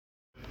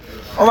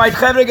All right,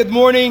 Chavre, good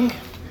morning.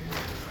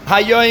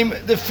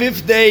 Hayoim, the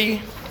fifth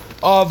day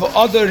of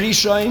Adar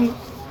Rishon.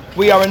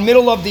 We are in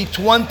middle of the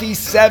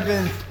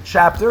 27th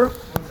chapter.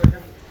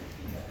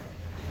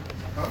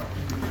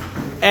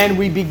 And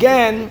we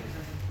began,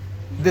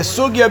 the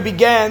sugya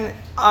began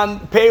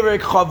on Perek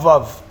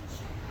Chavav.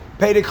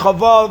 Perek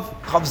Chavav,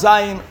 Chav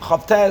Zayin,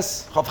 Chav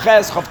Tes, Chav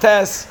Ches, Chav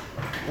Tes,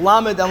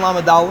 Lamed and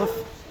Lamed Aleph.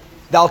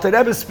 The Alter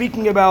Rebbe is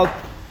speaking about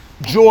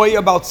joy,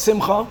 about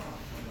Simcha.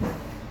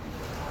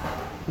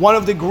 One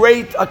of the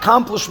great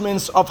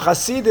accomplishments of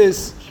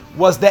Hasidus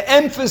was the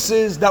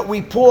emphasis that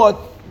we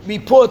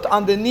put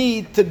on the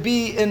need to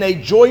be in a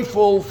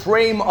joyful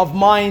frame of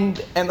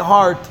mind and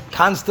heart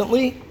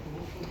constantly.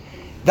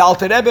 The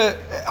Alter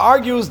Rebbe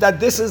argues that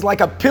this is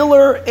like a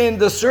pillar in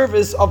the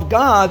service of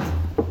God,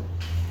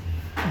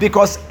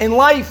 because in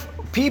life,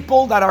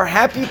 people that are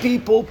happy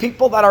people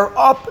that are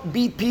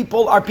upbeat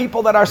people, are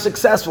people that are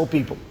successful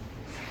people.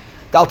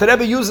 The Alter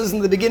Rebbe uses in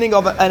the beginning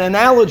of an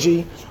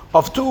analogy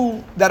of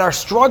two that are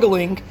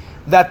struggling,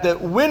 that the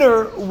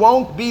winner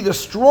won't be the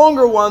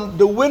stronger one,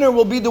 the winner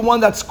will be the one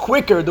that's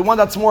quicker, the one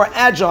that's more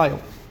agile.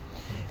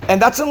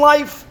 And that's in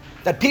life,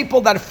 that people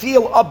that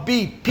feel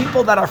upbeat,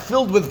 people that are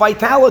filled with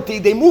vitality,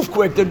 they move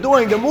quick, they're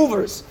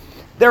movers.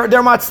 They're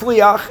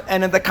matzliach,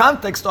 and in the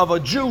context of a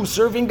Jew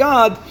serving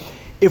God,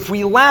 if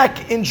we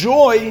lack in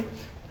joy,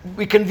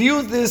 we can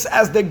view this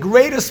as the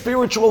greatest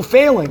spiritual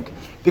failing.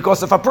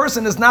 Because if a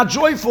person is not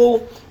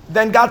joyful,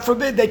 then God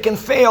forbid they can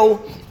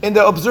fail in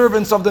the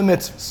observance of the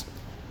mitzvahs.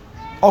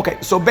 Okay,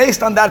 so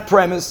based on that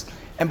premise,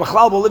 and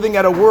B'chlal, we're living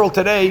at a world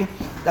today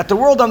that the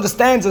world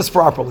understands this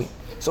properly.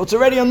 So it's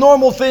already a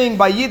normal thing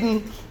by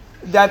Yidden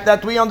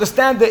that we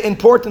understand the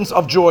importance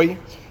of joy,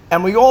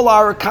 and we all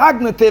are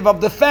cognitive of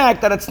the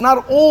fact that it's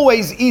not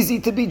always easy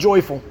to be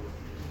joyful.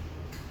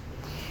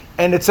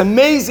 And it's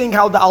amazing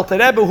how the Alter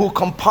Rebbe, who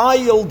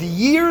compiled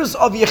years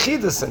of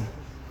Yechidusin,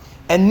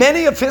 and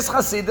many of his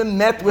Hasidim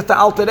met with the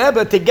Alter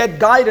Rebbe to get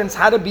guidance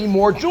how to be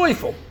more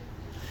joyful.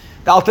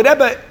 The Alter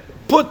Rebbe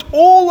put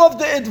all of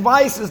the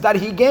advices that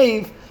he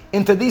gave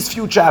into these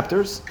few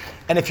chapters,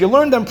 and if you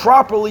learn them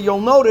properly,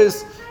 you'll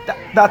notice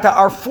that there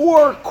are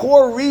four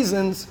core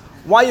reasons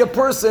why a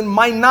person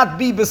might not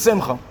be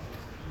besimcha,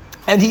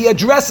 and he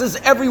addresses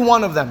every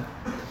one of them.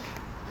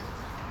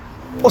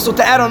 Also,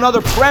 to add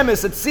another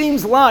premise, it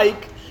seems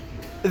like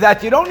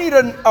that you don't need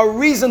a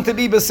reason to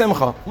be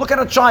besimcha. Look at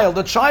a child.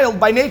 A child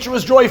by nature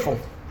is joyful.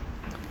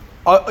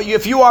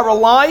 If you are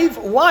alive,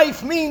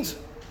 life means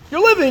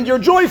you're living, you're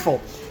joyful.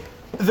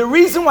 The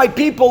reason why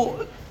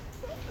people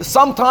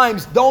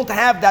sometimes don't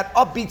have that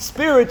upbeat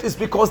spirit is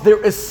because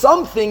there is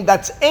something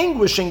that's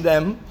anguishing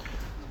them,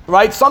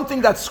 right? Something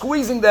that's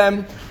squeezing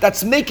them,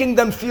 that's making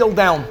them feel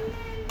down.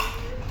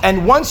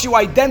 And once you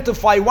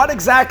identify what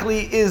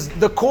exactly is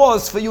the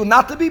cause for you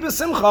not to be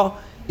besimcha,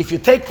 if you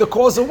take the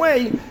cause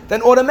away,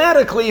 then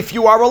automatically, if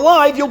you are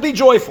alive, you'll be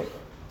joyful.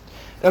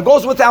 It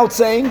goes without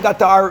saying that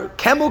there are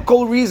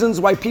chemical reasons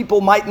why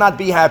people might not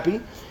be happy,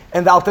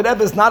 and the Alter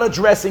Rebbe is not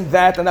addressing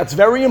that, and that's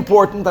very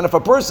important. And if a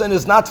person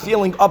is not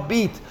feeling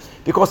upbeat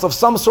because of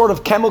some sort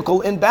of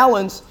chemical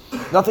imbalance,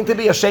 nothing to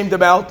be ashamed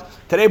about.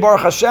 Today, Baruch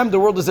Hashem, the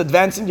world is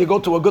advancing. You go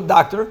to a good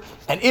doctor,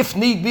 and if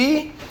need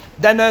be,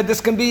 then this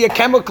can be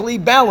chemically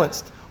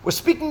balanced. We're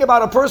speaking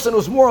about a person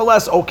who's more or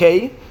less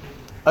okay,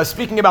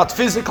 speaking about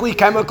physically,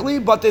 chemically,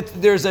 but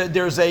there's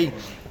an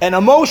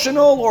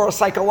emotional or a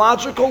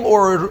psychological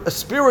or a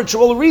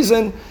spiritual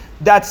reason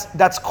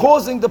that's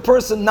causing the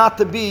person not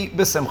to be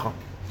besimcha.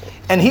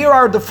 And here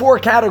are the four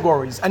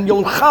categories, and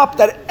you'll chop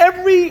that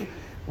every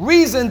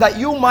reason that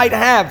you might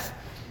have,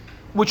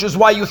 which is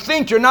why you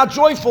think you're not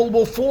joyful,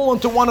 will fall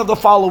into one of the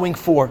following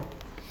four.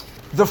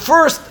 The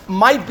first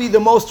might be the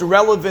most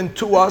relevant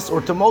to us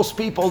or to most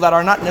people that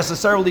are not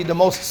necessarily the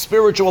most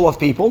spiritual of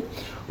people.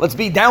 Let's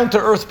be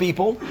down-to-earth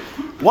people.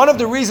 One of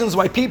the reasons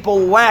why people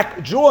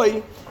lack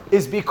joy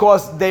is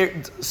because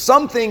there's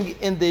something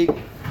in the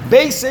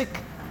basic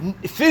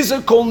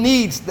physical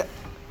needs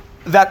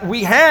that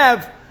we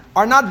have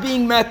are not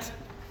being met.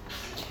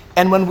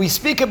 And when we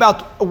speak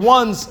about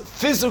one's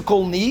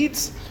physical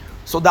needs,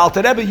 so the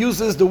Alter Rebbe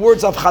uses the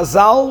words of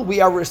Chazal, we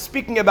are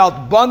speaking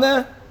about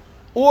bana,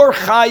 or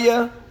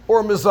chaya,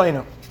 or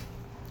mezayna.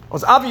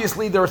 Because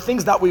obviously there are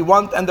things that we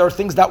want and there are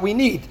things that we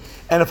need.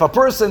 And if a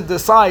person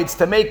decides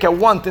to make a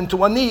want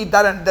into a need,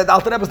 that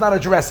Alter Rebbe is not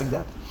addressing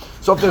that.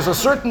 So if there's a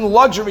certain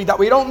luxury that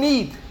we don't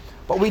need,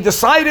 but we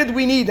decided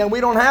we need and we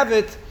don't have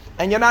it,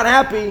 and you're not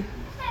happy,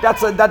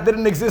 that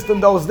didn't exist in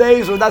those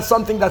days, or that's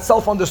something that's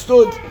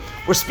self-understood.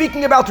 We're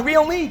speaking about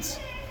real needs.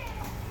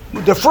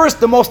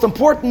 The most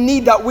important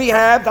need that we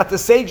have, that the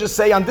sages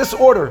say on this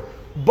order,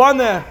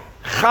 bana,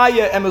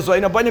 chaya, and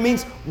mezayna. Bana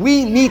means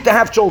we need to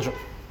have children.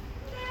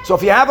 So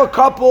if you have a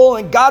couple,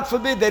 and God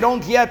forbid they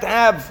don't yet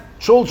have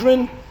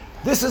children,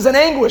 this is an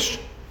anguish.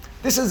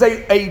 This is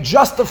a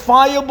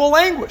justifiable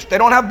anguish. They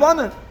don't have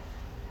bana.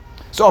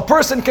 So a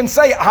person can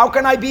say, how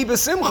can I be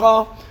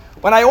besimcha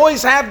when I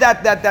always have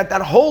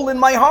that hole in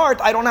my heart?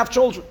 I don't have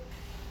children.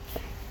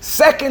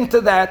 Second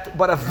to that,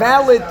 but a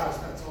valid...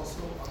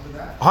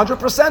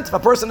 100%. If a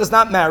person is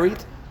not married,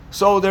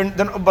 so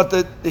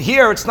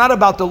here it's not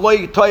about the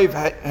loy toiv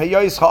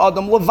hayos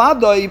ha'adam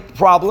levadai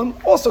problem,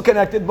 also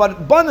connected,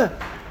 but bana.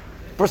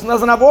 Person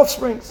doesn't have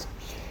offsprings.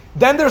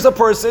 Then there's a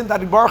person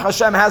that Baruch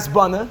Hashem has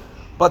bana,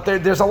 but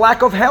there's a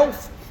lack of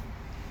health,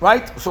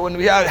 right? So when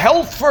we have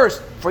health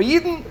first, for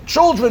Yidden,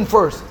 children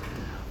first.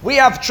 We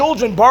have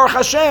children, Baruch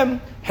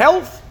Hashem,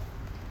 health.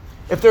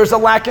 If there's a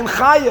lack in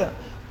chaya,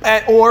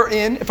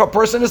 if a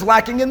person is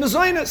lacking in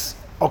mezainis,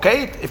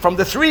 okay, from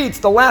the three, it's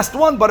the last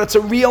one, but it's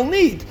a real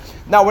need.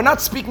 Now, we're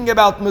not speaking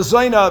about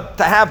mezainih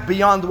to have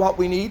beyond what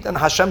we need, and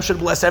Hashem should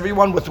bless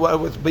everyone with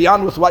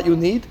what you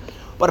need.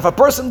 But if a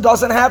person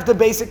doesn't have the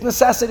basic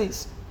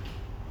necessities,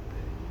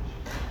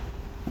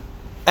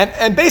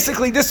 and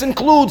basically this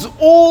includes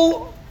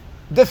all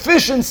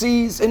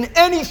deficiencies in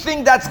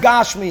anything that's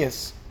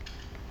gashmias.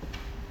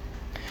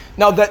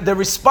 Now, the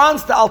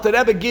response the Alter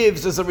Rebbe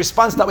gives is a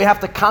response that we have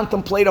to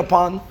contemplate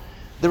upon.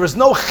 There is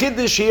no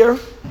chiddush here,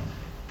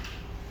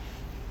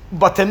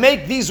 but to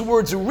make these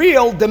words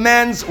real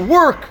demands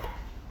work.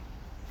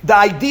 The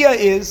idea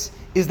is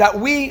that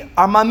we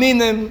are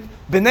maminim,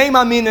 b'nei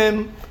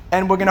maminim,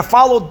 and we're going to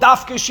follow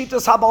Dafke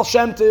Shitas Habal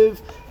Shem Tov,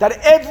 that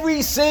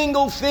every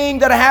single thing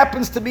that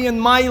happens to me in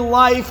my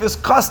life is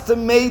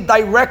custom made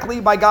directly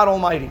by God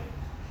Almighty.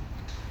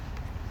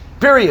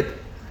 Period.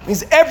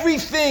 Means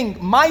everything,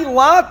 my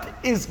lot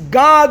is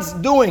God's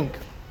doing.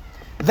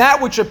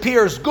 That which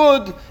appears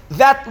good,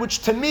 that which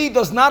to me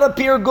does not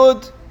appear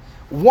good.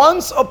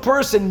 Once a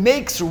person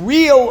makes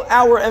real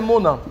our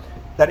emunah,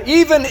 that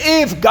even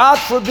if, God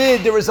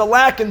forbid, there is a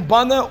lack in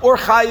bana or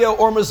chaya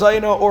or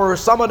mezainih or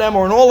some of them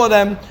or in all of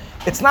them,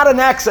 it's not an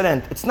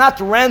accident. It's not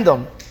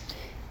random.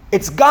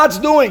 It's God's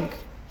doing.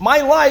 My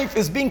life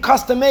is being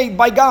custom made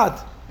by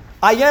God.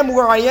 I am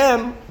where I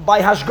am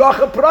by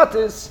hashgacha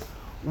pratis.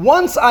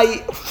 Once I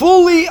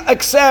fully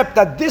accept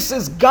that this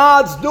is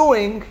God's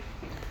doing,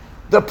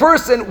 the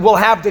person will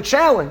have the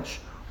challenge,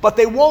 but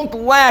they won't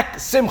lack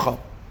simcha.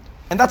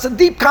 And that's a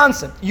deep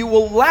concept. You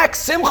will lack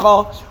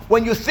simcha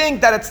when you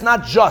think that it's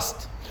not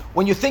just,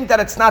 when you think that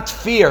it's not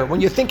fair,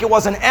 when you think it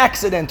was an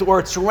accident or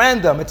it's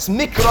random, it's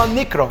mikra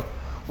nikra,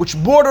 which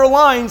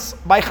borderlines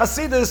by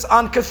Hasidus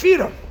on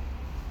kafira.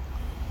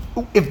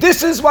 If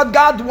this is what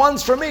God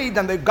wants for me,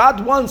 then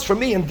God wants for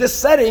me in this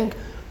setting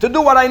to do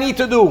what I need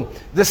to do.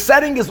 The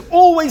setting is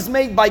always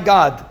made by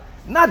God,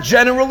 not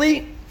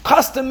generally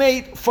custom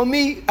made for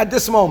me at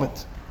this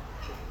moment.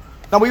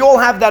 Now we all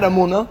have that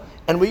emunah,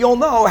 and we all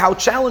know how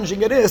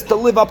challenging it is to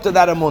live up to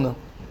that emunah.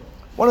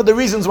 One of the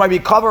reasons why we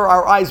cover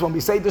our eyes when we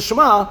say the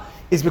Shema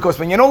is because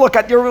when you don't look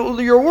at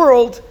your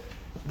world,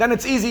 then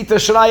it's easy to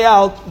shray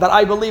out that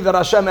I believe that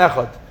Hashem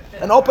Echad.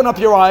 And open up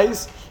your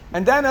eyes,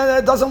 and then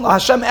it doesn't,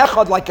 Hashem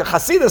Echad, like a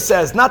Hasidus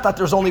says, not that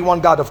there's only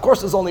one God. Of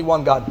course there's only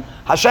one God.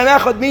 Hashem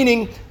Echad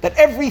meaning that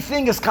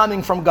everything is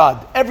coming from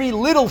God. Every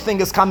little thing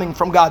is coming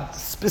from God,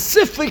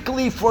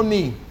 specifically for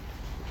me.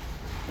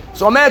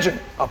 So imagine,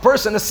 a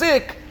person is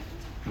sick,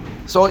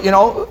 so,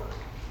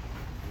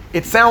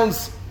 it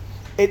sounds,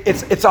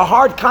 it's a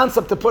hard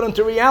concept to put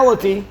into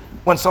reality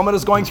when someone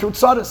is going through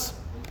tzaddis.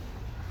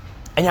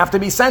 And you have to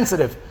be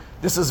sensitive.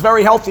 This is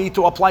very healthy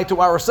to apply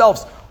to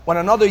ourselves. When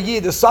another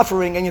Yid is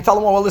suffering and you tell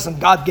him, well, listen,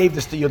 God gave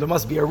this to you, there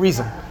must be a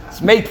reason.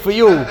 It's made for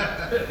you.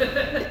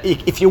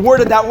 If you word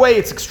it that way,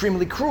 it's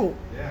extremely cruel.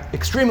 Yeah.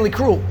 Extremely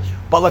cruel.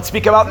 But let's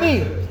speak about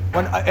me.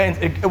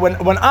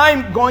 When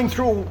I'm going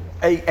through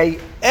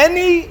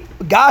any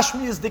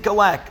Gashmi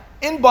Dikalak,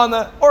 in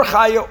Bana or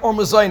Chaya or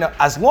Mezainih,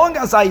 as long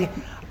as I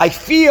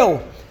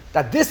feel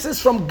that this is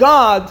from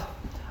God,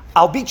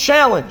 I'll be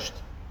challenged.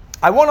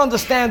 I won't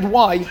understand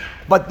why,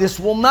 but this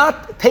will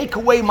not take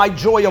away my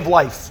joy of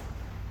life.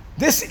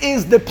 This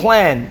is the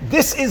plan.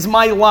 This is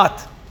my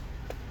lot.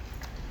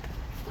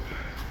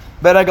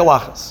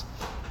 Beregalachas.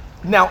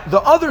 Now,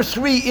 the other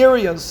three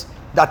areas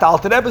that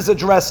Alter Rebbe is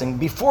addressing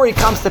before he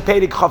comes to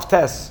Perek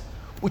Chavtes,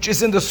 which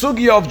is in the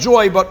sugya of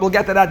joy, but we'll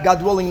get to that,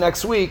 God willing,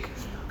 next week.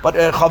 But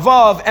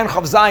Chavav and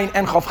Chavzayin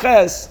and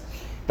Chavches,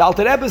 the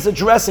Alter Rebbe is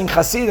addressing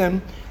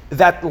Hasidim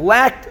that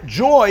lacked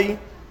joy,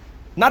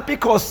 not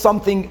because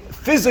something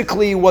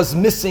physically was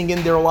missing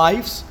in their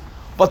lives,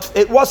 but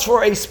it was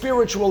for a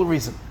spiritual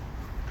reason.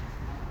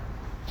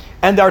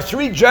 And there are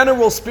three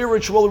general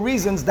spiritual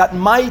reasons that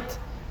might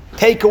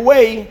take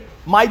away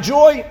my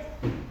joy.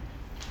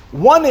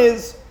 One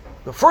is,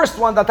 the first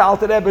one that the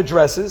Alter Rebbe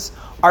addresses,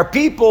 are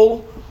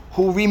people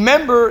who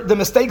remember the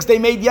mistakes they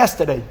made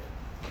yesterday,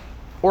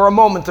 or a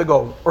moment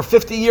ago, or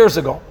 50 years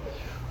ago.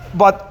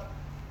 But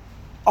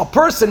a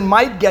person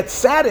might get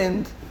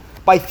saddened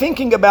by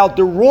thinking about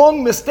the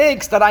wrong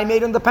mistakes that I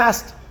made in the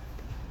past.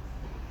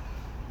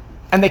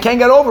 And they can't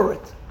get over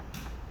it.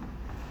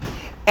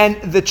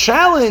 And the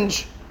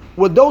challenge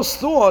with those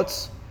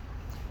thoughts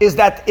is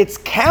that its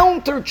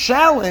counter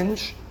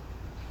challenge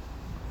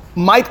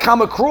might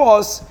come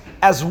across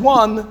as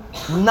one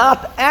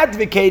not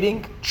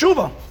advocating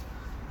tshuva.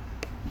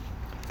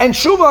 And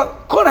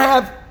tshuva could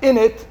have in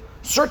it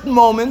certain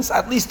moments,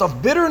 at least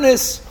of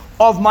bitterness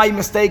of my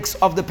mistakes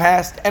of the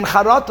past, and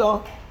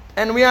charata,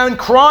 and we are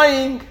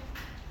crying.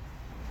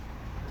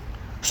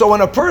 So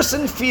when a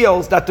person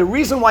feels that the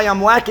reason why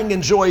I'm lacking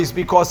in joy is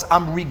because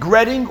I'm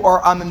regretting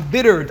or I'm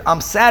embittered, I'm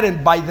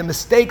saddened by the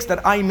mistakes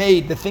that I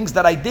made, the things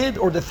that I did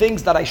or the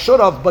things that I should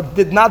have but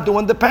did not do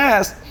in the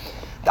past,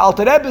 the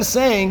Alter Rebbe is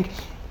saying,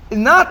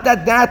 not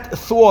that that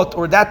thought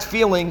or that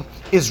feeling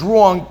is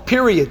wrong,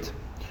 period.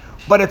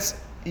 But it's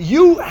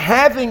you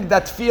having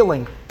that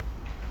feeling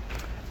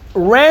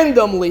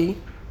randomly,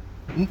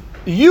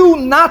 you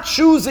not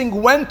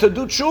choosing when to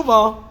do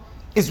tshuva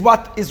is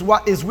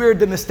where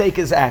the mistake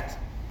is at.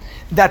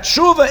 That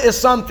tshuva is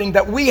something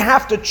that we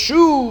have to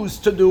choose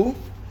to do,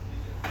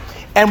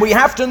 and we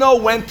have to know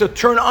when to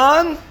turn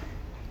on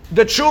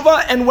the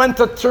tshuva and when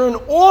to turn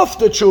off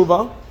the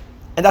tshuva.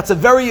 And that's a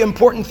very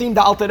important theme.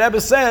 The Alter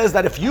Rebbe says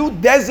that if you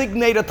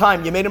designate a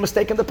time, you made a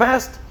mistake in the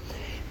past,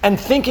 and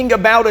thinking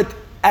about it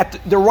at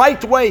the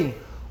right way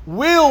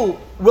will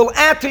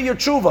add to your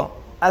tshuva,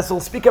 as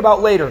we'll speak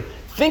about later.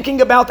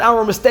 Thinking about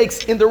our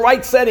mistakes in the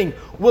right setting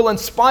will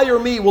inspire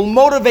me, will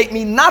motivate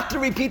me not to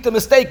repeat the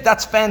mistake.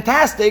 That's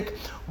fantastic,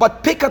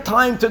 but pick a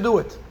time to do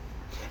it.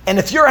 And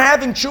if you're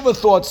having tshuva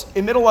thoughts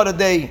in the middle of the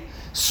day,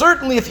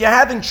 certainly if you're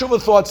having tshuva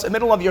thoughts in the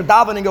middle of your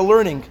davening or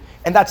learning,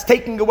 and that's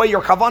taking away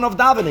your kavan of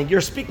davening, you're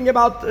speaking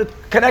about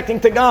connecting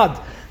to God.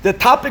 The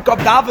topic of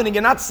davening,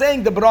 you're not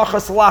saying the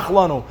bracha salach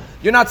lanu.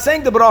 You're not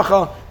saying the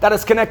bracha that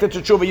is connected to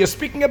tshuva. You're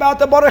speaking about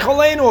the baruch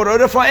aleinu or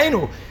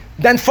rifa'enu.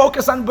 Then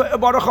focus on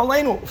baruch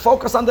aleinu.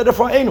 Focus on the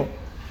rifa'enu.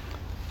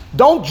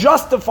 Don't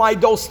justify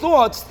those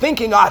thoughts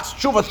thinking, it's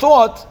tshuva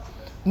thought.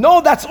 No,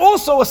 that's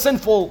also a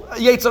sinful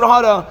yetzer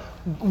hara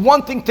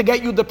wanting to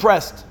get you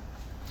depressed.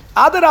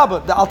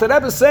 Adarabah, the Alter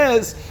Rebbe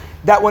says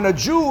that when a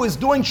Jew is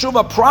doing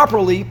tshuva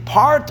properly,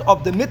 part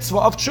of the mitzvah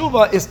of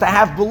tshuva is to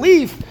have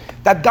belief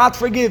that God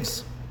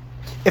forgives.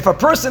 If a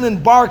person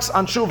embarks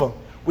on tshuva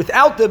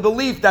without the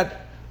belief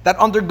that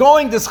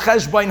undergoing this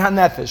cheshbon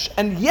hanefesh,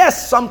 and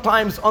yes,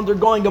 sometimes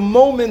undergoing a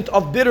moment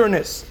of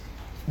bitterness,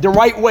 the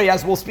right way,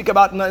 as we'll speak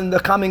about in the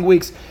coming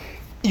weeks,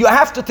 you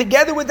have to,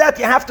 together with that,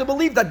 you have to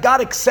believe that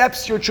God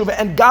accepts your tshuva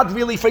and God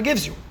really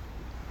forgives you.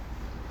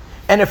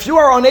 And if you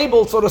are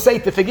unable, so to say,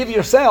 to forgive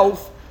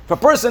yourself, if a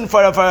person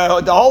for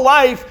the whole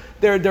life,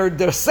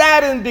 they're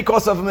saddened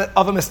because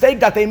of a mistake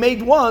that they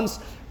made once,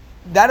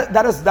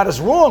 that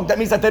is wrong. That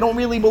means that they don't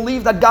really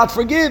believe that God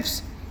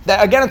forgives.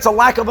 That again, it's a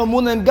lack of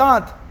emunah in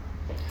God.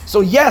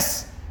 So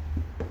yes,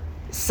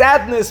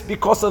 sadness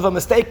because of a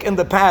mistake in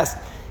the past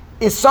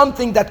is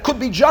something that could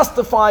be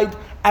justified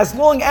as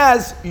long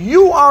as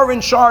you are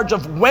in charge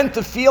of when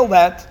to feel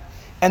that.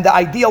 And the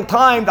ideal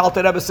time, the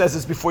Alter Rebbe says,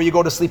 is before you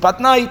go to sleep at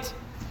night.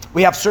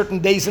 We have certain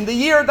days in the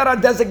year that are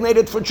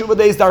designated for tshuva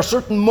days. There are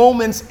certain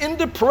moments in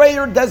the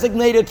prayer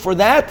designated for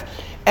that.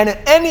 And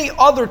at any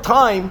other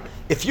time,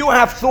 if you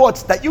have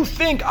thoughts that you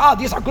think,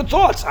 these are good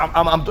thoughts,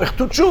 I'm to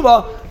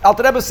tshuva,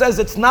 Alter Rebbe says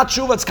it's not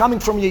tshuva, it's coming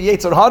from your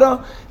yetzer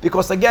hara,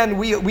 because again,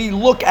 we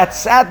look at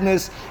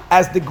sadness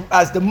as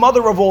the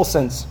mother of all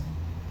sins,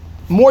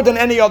 more than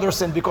any other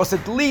sin, because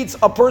it leads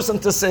a person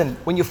to sin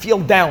when you feel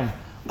down.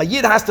 A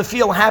yid has to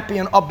feel happy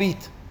and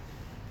upbeat.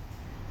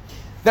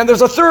 Then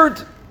there's a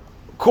third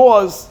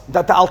cause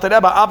that the Alter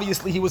Rebbe,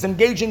 obviously he was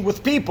engaging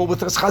with people, with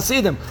his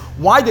Hasidim.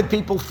 Why did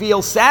people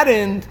feel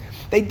saddened?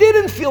 They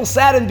didn't feel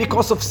saddened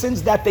because of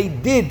sins that they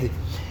did.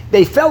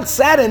 They felt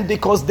saddened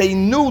because they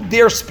knew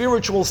their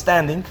spiritual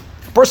standing.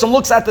 A person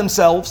looks at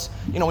themselves,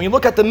 when you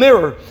look at the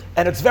mirror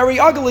and it's very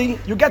ugly,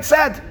 you get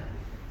sad.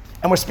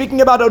 And we're speaking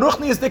about a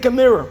ruchniistic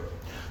mirror.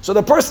 So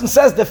the person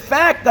says, the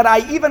fact that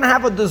I even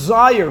have a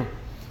desire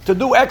to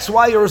do X,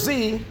 Y, or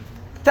Z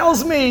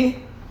tells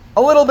me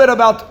a little bit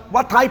about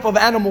what type of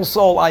animal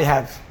soul I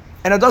have.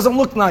 And it doesn't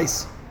look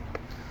nice.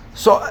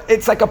 So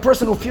it's like a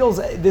person who feels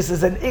this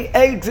is an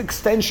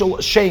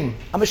existential shame.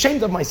 I'm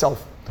ashamed of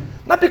myself.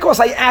 Not because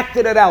I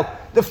acted it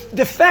out. The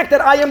fact that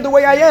I am the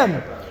way I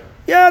am.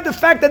 Yeah, the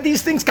fact that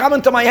these things come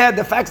into my head.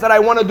 The fact that I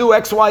want to do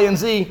X, Y, and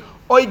Z.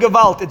 Oy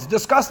gewalt. It's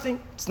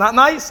disgusting. It's not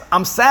nice.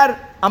 I'm sad.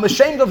 I'm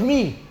ashamed of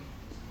me.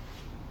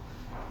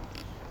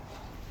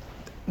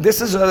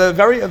 This is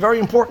very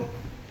important.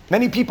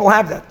 Many people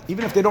have that,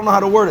 even if they don't know how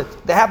to word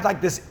it. They have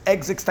like this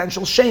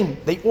existential shame.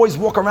 They always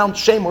walk around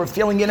shame or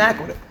feeling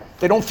inadequate.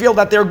 They don't feel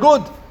that they're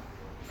good.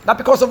 Not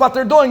because of what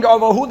they're doing,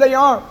 or who they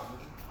are.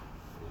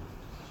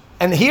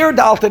 And here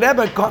the Alter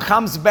Rebbe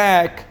comes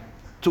back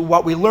to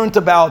what we learned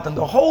about and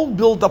the whole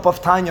build-up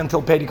of Tanya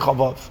until Perek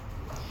Chavav.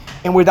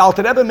 And where the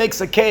Alter Rebbe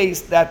makes a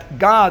case that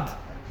God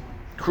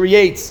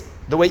creates,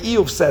 the way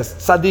Eov says,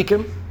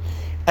 tzaddikim,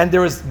 and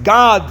there is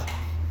God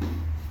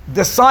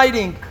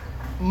deciding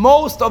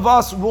most of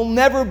us will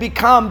never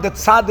become the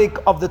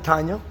tzaddik of the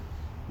Tanya.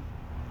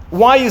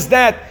 Why is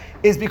that?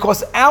 Is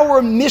because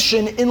our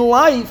mission in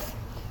life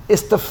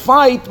is to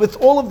fight with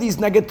all of these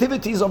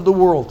negativities of the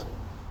world.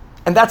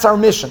 And that's our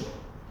mission.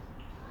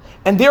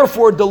 And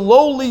therefore, the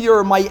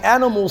lowlier my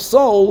animal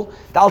soul,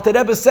 the Alter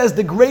Rebbe says,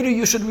 the greater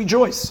you should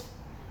rejoice.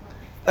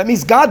 That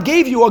means God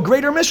gave you a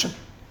greater mission.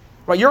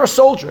 Right? You're a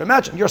soldier.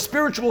 Imagine, you're a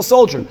spiritual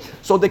soldier.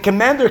 So the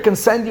commander can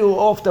send you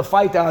off to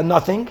fight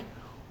nothing.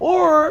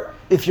 Or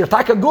if you're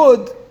taka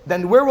good,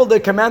 then where will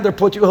the commander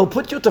put you? He'll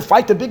put you to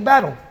fight the big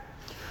battle.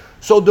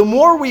 So the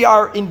more we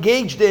are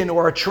engaged in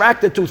or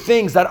attracted to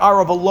things that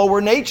are of a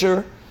lower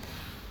nature,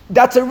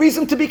 that's a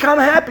reason to become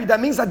happy. That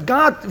means that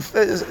God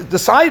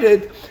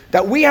decided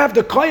that we have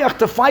the koyach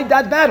to fight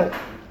that battle.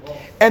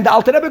 And the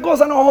Alter Rebbe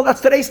goes on, that's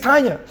today's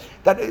Tanya.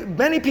 That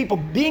many people,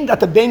 being that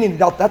the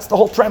Beinoni, that's the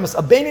whole premise.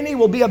 A Beinoni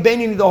will be a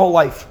Beinoni the whole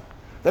life.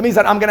 That means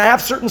that I'm going to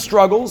have certain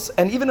struggles,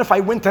 and even if I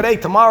win today,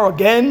 tomorrow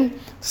again,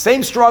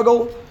 same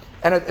struggle,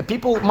 and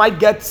people might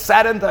get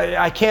saddened,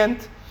 I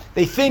can't.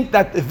 They think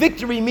that the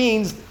victory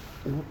means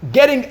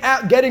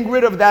getting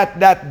rid of that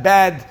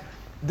bad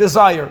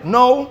desire.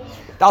 No.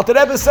 The Alter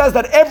Rebbe says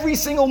that every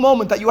single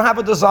moment that you have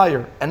a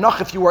desire, and noch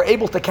if you are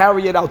able to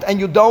carry it out and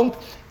you don't,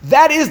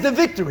 that is the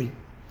victory.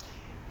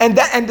 And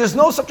there's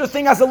no such a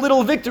thing as a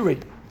little victory.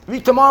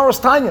 Read tomorrow's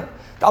Tanya.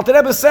 The Alter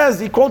Rebbe says,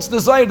 he quotes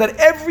desire, that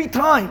every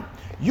time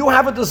you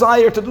have a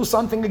desire to do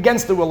something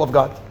against the will of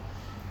God,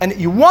 and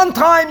one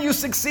time you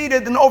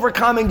succeeded in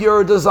overcoming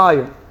your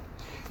desire,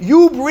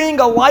 you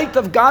bring a light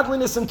of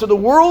godliness into the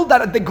world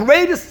that the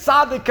greatest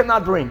tzaddik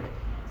cannot bring.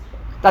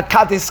 That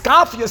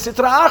kadiskafia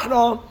sitra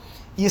achna,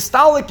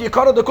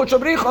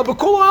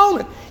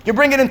 you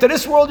bring it into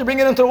this world, you bring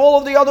it into all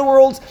of the other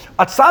worlds.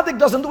 A tzaddik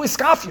doesn't do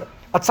iskafia.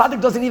 A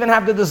tzaddik doesn't even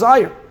have the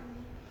desire.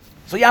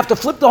 So you have to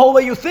flip the whole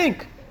way you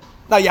think.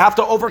 Now you have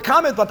to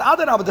overcome it, but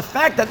the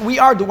fact that we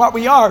are what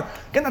we are,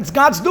 again, that's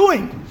God's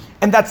doing.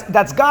 And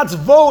that's God's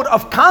vote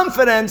of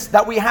confidence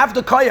that we have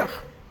the koyach.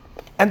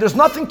 And there's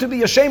nothing to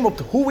be ashamed of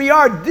who we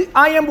are.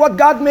 I am what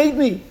God made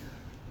me.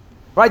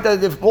 Right?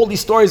 All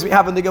these stories we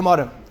have in the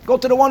Gemara. Go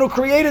to the one who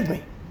created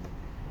me.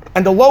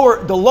 And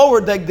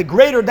the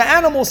greater the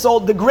animal soul,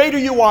 the greater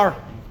you are.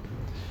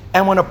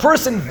 And when a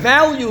person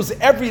values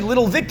every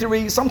little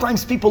victory,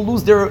 sometimes people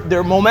lose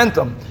their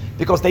momentum.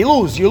 Because they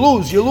lose, you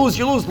lose.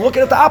 Look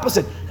at it the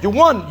opposite. You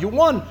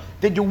won.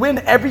 Did you win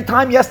every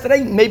time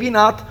yesterday? Maybe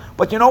not.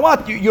 But you know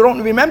what? You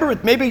don't remember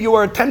it. Maybe you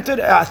were tempted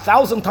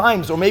 1,000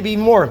 times or maybe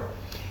more.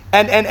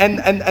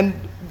 And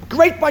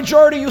great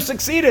majority you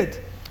succeeded.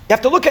 You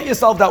have to look at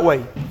yourself that way.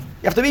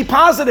 You have to be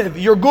positive.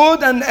 You're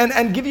good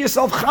and give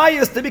yourself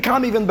chayas to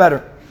become even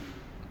better.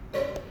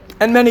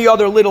 And many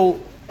other little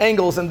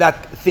angles in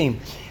that theme.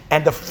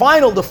 And the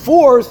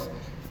fourth,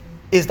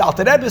 is the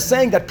Alter Rebbe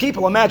saying that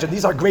people, imagine,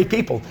 these are great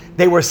people,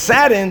 they were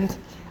saddened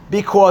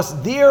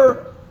because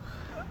their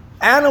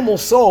animal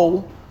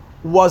soul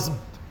was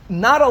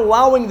not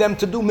allowing them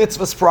to do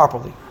mitzvahs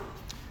properly.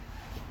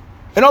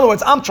 In other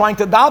words, I'm trying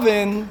to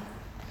daven,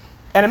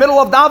 and in the middle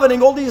of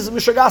davening, all these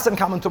mishagasim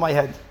come into my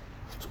head.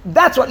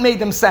 That's what made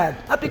them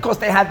sad. Not because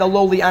they had the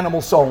lowly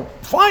animal soul.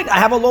 Fine, I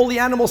have a lowly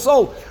animal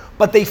soul.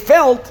 But they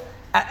felt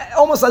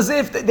almost as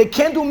if they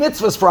can't do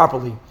mitzvahs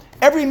properly.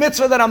 Every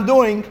mitzvah that I'm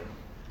doing,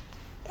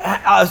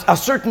 a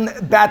certain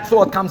bad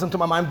thought comes into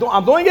my mind.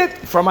 I'm doing it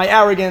from my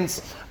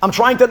arrogance. I'm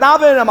trying to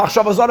daven, and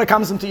machshava zara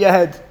comes into your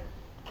head.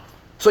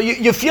 So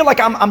you feel like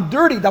I'm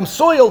dirtied, I'm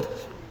soiled,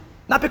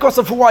 not because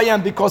of who I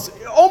am, because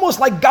almost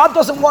like God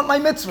doesn't want my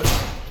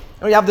mitzvahs.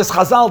 You have this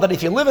chazal that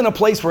if you live in a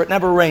place where it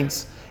never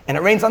rains, and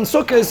it rains on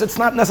Sukkot, it's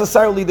not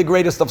necessarily the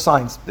greatest of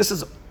signs. This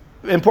is,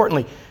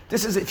 importantly,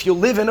 this is if you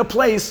live in a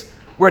place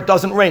where it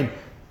doesn't rain.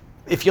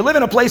 If you live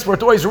in a place where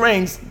it always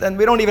rains, then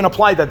we don't even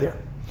apply that there.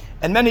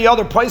 And many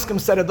other poskim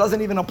said it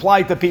doesn't even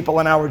apply to people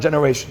in our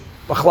generation.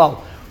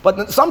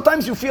 But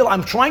sometimes you feel,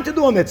 I'm trying to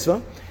do a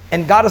mitzvah,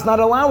 and God is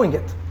not allowing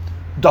it.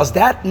 Does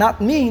that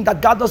not mean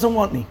that God doesn't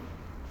want me?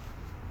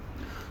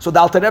 So the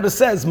Alter Rebbe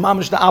says,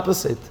 mamish the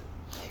opposite.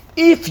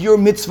 If your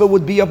mitzvah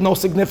would be of no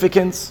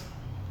significance,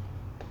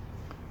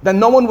 then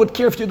no one would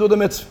care if you do the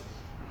mitzvah.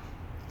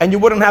 And you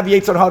wouldn't have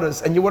yetzer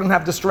haras, and you wouldn't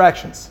have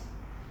distractions.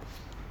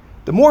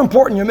 The more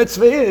important your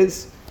mitzvah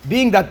is,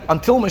 being that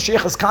until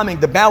Mashiach is coming,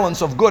 the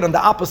balance of good and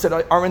the opposite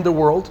are in the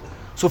world.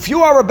 So if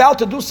you are about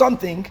to do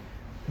something,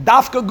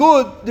 dafka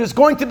good, there's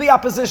going to be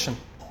opposition.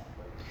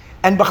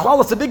 And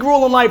b'chlal, it's a big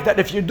rule in life that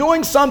if you're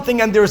doing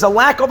something and there's a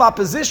lack of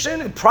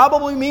opposition, it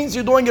probably means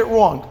you're doing it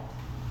wrong.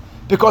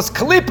 Because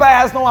Klippa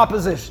has no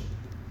opposition.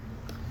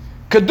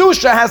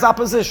 Kedusha has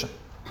opposition.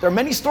 There are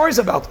many stories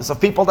about this, of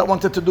people that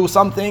wanted to do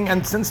something,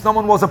 and since no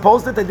one was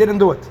opposed it, they didn't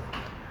do it.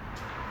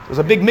 There was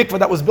a big mikveh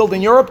that was built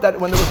in Europe that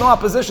when there was no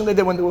opposition, they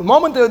did. When the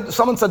moment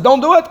someone said, don't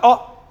do it,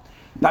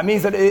 that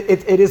means that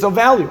it is of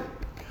value.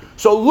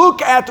 So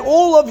look at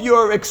all of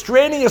your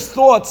extraneous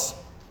thoughts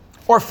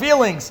or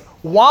feelings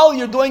while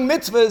you're doing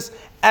mitzvahs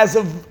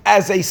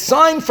as a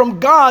sign from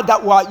God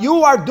that what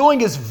you are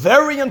doing is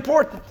very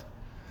important.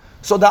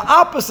 So the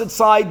opposite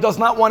side does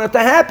not want it to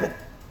happen.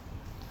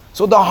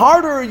 So the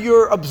harder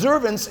your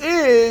observance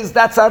is,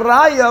 that's a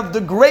raya of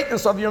the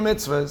greatness of your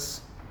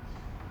mitzvahs.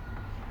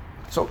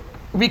 So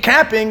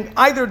recapping,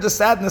 either the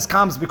sadness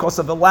comes because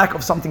of the lack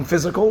of something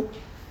physical,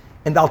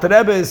 and the Alter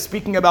Rebbe is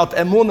speaking about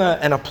emunah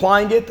and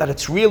applying it, that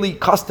it's really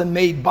custom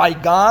made by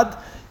God.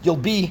 You'll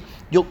be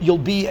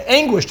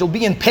anguished, you'll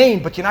be in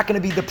pain, but you're not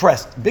going to be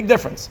depressed. Big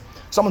difference.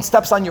 Someone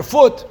steps on your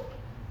foot,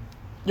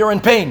 you're in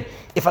pain.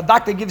 If a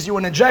doctor gives you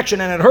an injection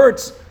and it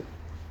hurts,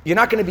 you're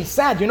not going to be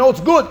sad. You know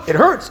it's good. It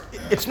hurts.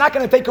 It's not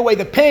going to take away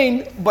the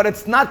pain, but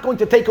it's not going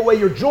to take away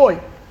your joy.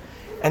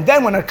 And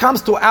then when it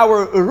comes to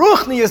our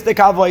ruchnius de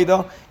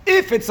kavoida,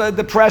 if it's a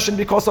depression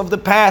because of the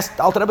past,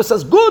 the Alter Rebbe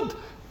says, good,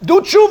 do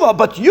tshuva,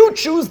 but you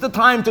choose the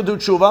time to do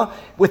tshuva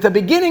with a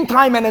beginning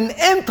time and an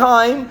end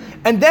time,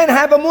 and then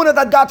have a munah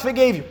that God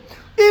forgave you.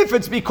 If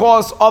it's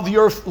because of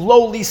your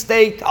lowly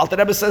state, Alter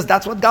Rebbe says,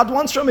 that's what God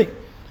wants from me.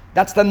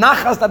 That's the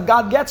nachas that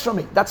God gets from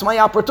me. That's my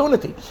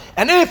opportunity.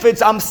 And if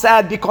it's, I'm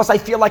sad because I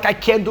feel like I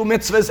can't do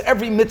mitzvahs,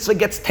 every mitzvah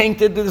gets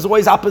tainted, there's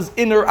always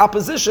inner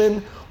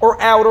opposition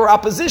or outer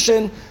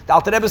opposition, the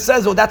Alter Rebbe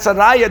says, oh, that's a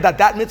raya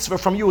that mitzvah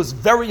from you is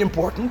very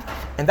important.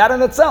 And that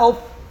in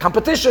itself,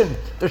 competition.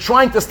 They're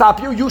trying to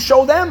stop you, you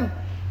show them.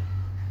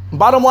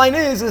 Bottom line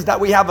is that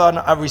we have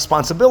a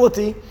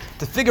responsibility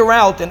to figure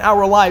out in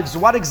our lives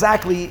what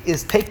exactly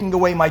is taking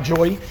away my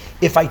joy.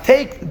 If I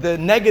take the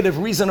negative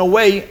reason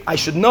away, I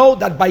should know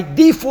that by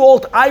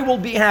default I will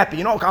be happy.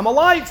 You know, I'm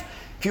alive.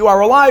 If you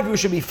are alive, you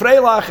should be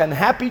freilach, and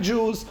happy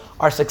Jews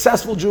are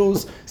successful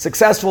Jews,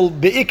 successful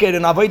be'ikir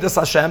in avodas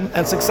Hashem,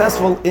 and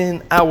successful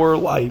in our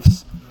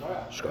lives.